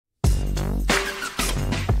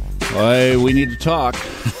Hey, we need to talk.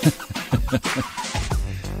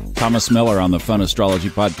 Thomas Miller on the Fun Astrology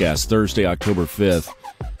Podcast, Thursday, October 5th.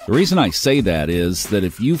 The reason I say that is that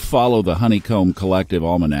if you follow the Honeycomb Collective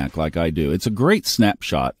Almanac like I do, it's a great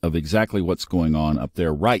snapshot of exactly what's going on up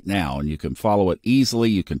there right now, and you can follow it easily.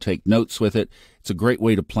 You can take notes with it. It's a great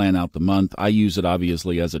way to plan out the month. I use it,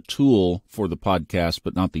 obviously, as a tool for the podcast,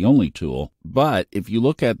 but not the only tool. But if you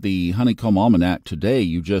look at the Honeycomb Almanac today,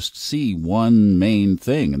 you just see one main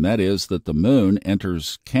thing, and that is that the moon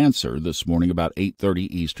enters Cancer this morning about 8:30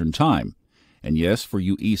 Eastern Time. And yes, for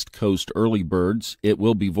you East Coast early birds, it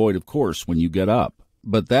will be void, of course, when you get up.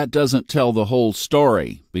 But that doesn't tell the whole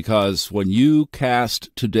story, because when you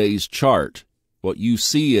cast today's chart, what you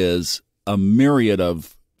see is a myriad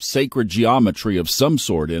of sacred geometry of some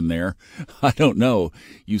sort in there. I don't know.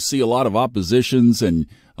 You see a lot of oppositions and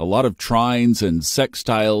a lot of trines and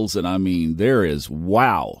sextiles, and I mean, there is,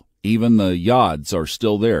 wow. Even the yods are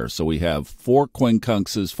still there. So we have 4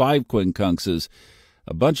 quincunxes, 5 quincunxes,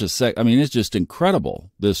 a bunch of it's just incredible,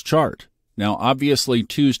 this chart. Now, obviously,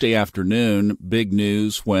 Tuesday afternoon, big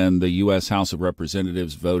news when the U.S. House of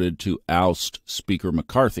Representatives voted to oust Speaker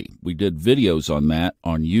McCarthy. We did videos on that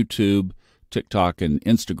on YouTube, TikTok, and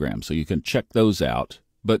Instagram, so you can check those out.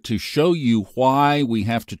 But to show you why we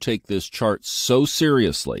have to take this chart so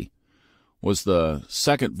seriously was the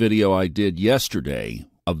second video I did yesterday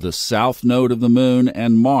of the south node of the moon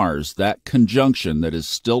and Mars, that conjunction that is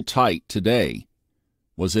still tight today,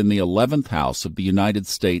 was in the 11th house of the United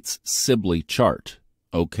States Sibley chart.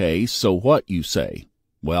 Okay, so what, you say?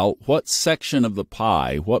 Well, what section of the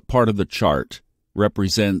pie, what part of the chart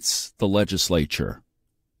represents the legislature?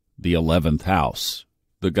 The 11th house.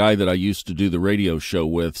 The guy that I used to do the radio show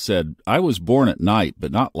with said, I was born at night,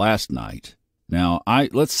 but not last night. Now,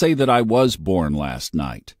 let's say that I was born last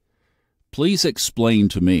night. Please explain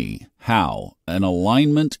to me how an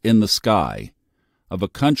alignment in the sky of a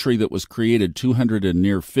country that was created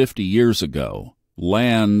 250 years ago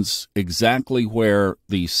lands exactly where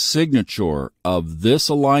the signature of this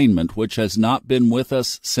alignment, which has not been with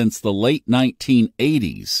us since the late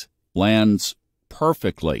 1980s, lands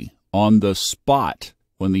perfectly on the spot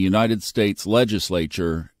when the United States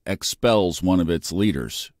legislature expels one of its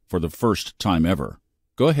leaders for the first time ever.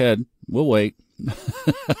 Go ahead. We'll wait.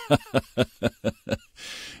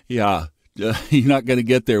 Yeah. You're not going to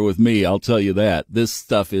get there with me, I'll tell you that. This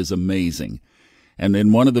stuff is amazing. And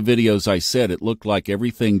in one of the videos I said it looked like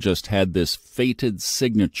everything just had this fated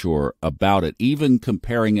signature about it, even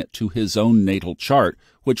comparing it to his own natal chart,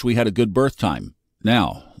 which we had a good birth time.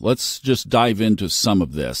 Now, let's just dive into some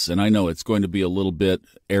of this. And I know it's going to be a little bit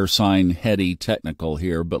air sign heady technical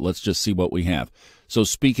here, but let's just see what we have. So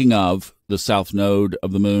speaking of, the south node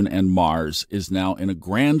of the moon and Mars is now in a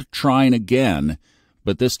grand trine again,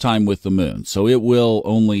 but this time with the moon. So it will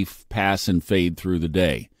only pass and fade through the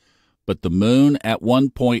day. But the moon at one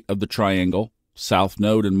point of the triangle, south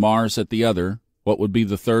node and Mars at the other. What would be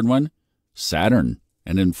the third one? Saturn.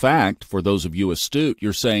 And in fact, for those of you astute,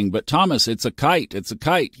 you're saying, but Thomas, it's a kite. It's a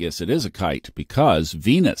kite. Yes, it is a kite, because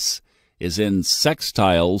Venus is in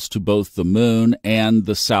sextiles to both the moon and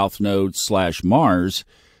the south node / Mars.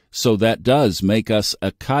 So that does make us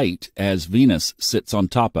a kite as Venus sits on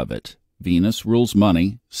top of it. Venus rules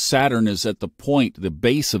money. Saturn is at the point, the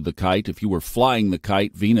base of the kite. If you were flying the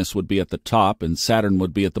kite, Venus would be at the top and Saturn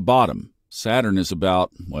would be at the bottom. Saturn is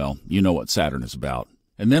about, well, you know what Saturn is about.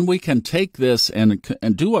 And then we can take this and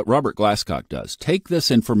do what Robert Glasscock does. Take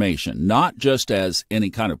this information, not just as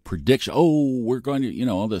any kind of prediction. Oh, we're going to,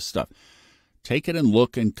 all this stuff. Take it and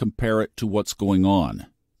look and compare it to what's going on.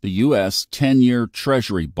 The U.S. 10-year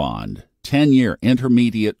Treasury bond, 10-year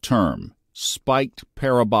intermediate term, spiked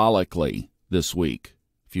parabolically this week.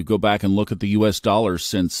 If you go back and look at the U.S. dollar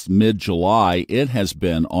since mid-July, it has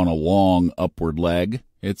been on a long upward leg.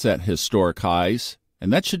 It's at historic highs.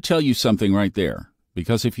 And that should tell you something right there.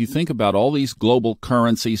 Because if you think about all these global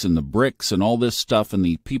currencies and the BRICS and all this stuff and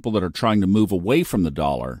the people that are trying to move away from the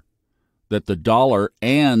dollar, that the dollar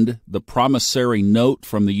and the promissory note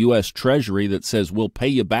from the U.S. Treasury that says we'll pay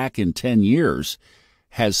you back in 10 years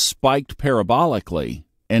has spiked parabolically.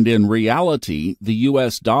 And in reality, the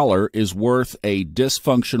U.S. dollar is worth a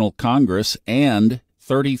dysfunctional Congress and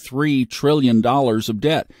 $33 trillion of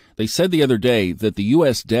debt. They said the other day that the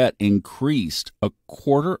U.S. debt increased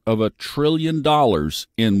 $250 billion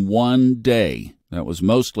in one day. That was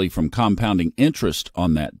mostly from compounding interest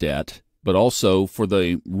on that debt, but also for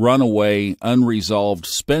the runaway, unresolved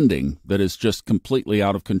spending that is just completely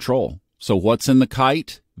out of control. So what's in the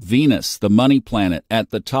kite? Venus, the money planet at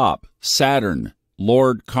the top. Saturn,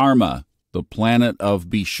 Lord Karma, the planet of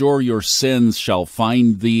be sure your sins shall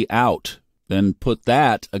find thee out. Then put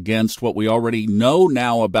that against what we already know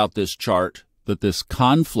now about this chart, that this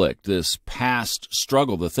conflict, this past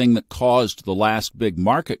struggle, the thing that caused the last big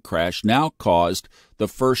market crash, now caused the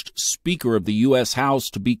first Speaker of the U.S. House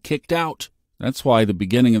to be kicked out. That's why at the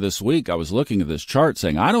beginning of this week I was looking at this chart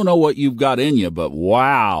saying, I don't know what you've got in you, but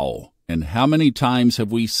wow. And how many times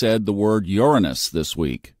have we said the word Uranus this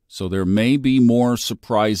week? So there may be more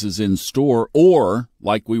surprises in store, or,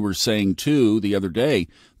 like we were saying too the other day,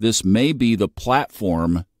 this may be the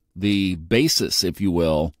platform, the basis, if you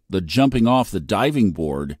will, the jumping off the diving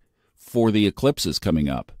board for the eclipses coming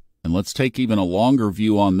up. And let's take even a longer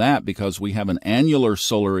view on that, because we have an annular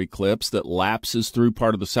solar eclipse that lapses through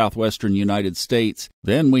part of the southwestern United States.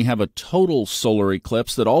 Then we have a total solar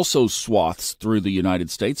eclipse that also swaths through the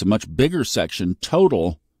United States, a much bigger section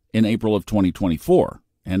total in April of 2024.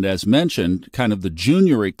 And as mentioned, kind of the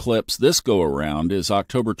junior eclipse this go-around is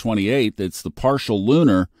October 28th. It's the partial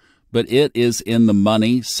lunar, but it is in the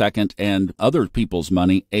money, second, and other people's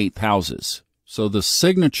money, eighth houses. So the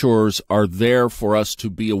signatures are there for us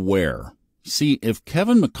to be aware. See, if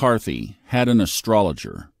Kevin McCarthy had an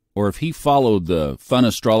astrologer, or if he followed the Fun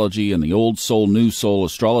Astrology and the Old Soul, New Soul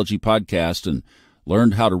Astrology podcast and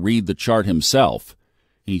learned how to read the chart himself,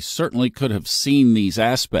 he certainly could have seen these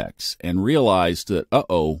aspects and realized that,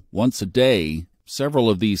 once a day,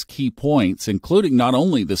 several of these key points, including not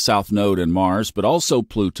only the South Node and Mars, but also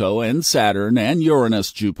Pluto and Saturn and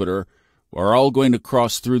Uranus, Jupiter, are all going to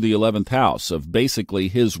cross through the 11th house of basically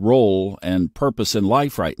his role and purpose in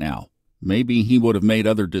life right now. Maybe he would have made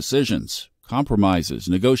other decisions, compromises,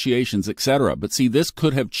 negotiations, etc. But see, this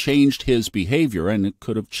could have changed his behavior and it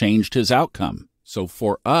could have changed his outcome. So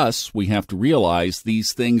for us, we have to realize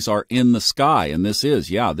these things are in the sky. And this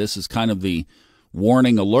is kind of the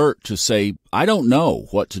warning alert to say, I don't know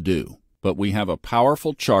what to do. But we have a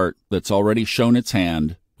powerful chart that's already shown its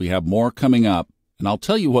hand. We have more coming up. And I'll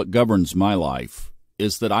tell you what governs my life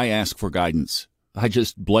is that I ask for guidance. I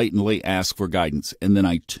just blatantly ask for guidance. And then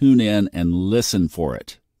I tune in and listen for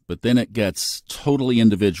it. But then it gets totally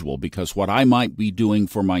individual, because what I might be doing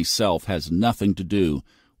for myself has nothing to do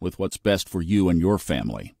with what's best for you and your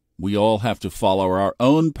family. We all have to follow our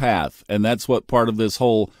own path, and that's what part of this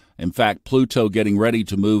whole, in fact, Pluto getting ready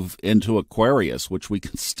to move into Aquarius, which we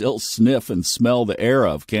can still sniff and smell the air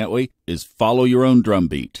of, can't we, is follow your own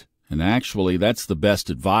drumbeat. And actually, that's the best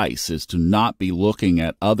advice, is to not be looking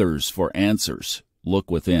at others for answers. Look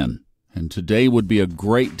within. And today would be a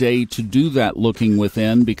great day to do that looking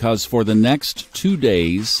within, because for the next 2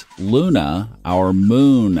 days, Luna, our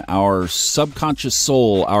moon, our subconscious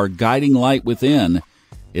soul, our guiding light within,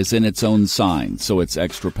 is in its own sign, so it's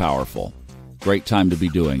extra powerful. Great time to be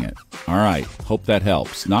doing it. All right, hope that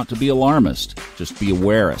helps. Not to be alarmist, just be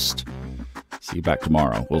awareist. See you back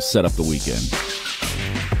tomorrow. We'll set up the weekend.